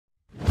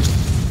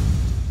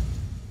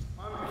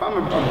if I'm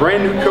a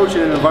brand new coach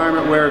in an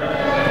environment where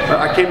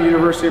I came to the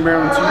University of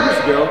Maryland 2 years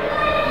ago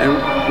and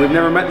we've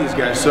never met these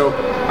guys, so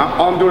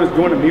all I'm doing is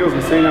going to meals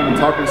and sitting down and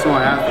talking to some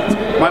of my athletes.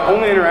 My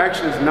only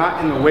interaction is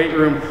not in the weight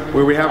room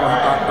where we have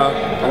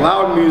a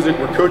loud music,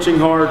 we're coaching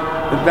hard.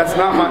 That's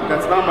not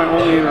my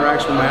only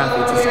interaction with my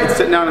athletes. It's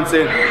sitting down and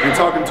saying and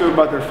talking to them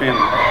about their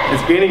family.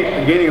 It's gaining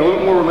a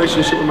little more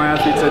relationship with my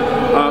athletes,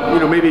 and you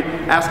know, maybe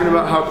asking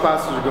about how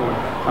classes are going.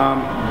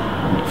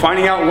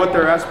 Finding out what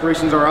their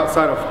aspirations are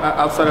outside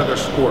of their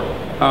sport.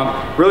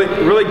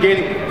 Really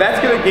gaining.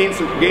 That's going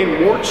to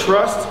gain more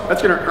trust.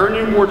 That's going to earn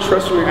you more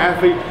trust from your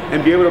athlete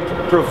and be able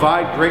to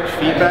provide great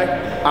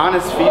feedback,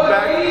 honest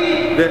feedback,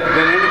 than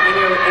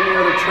any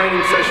other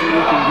training session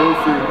you can go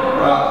through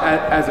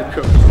as a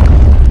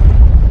coach.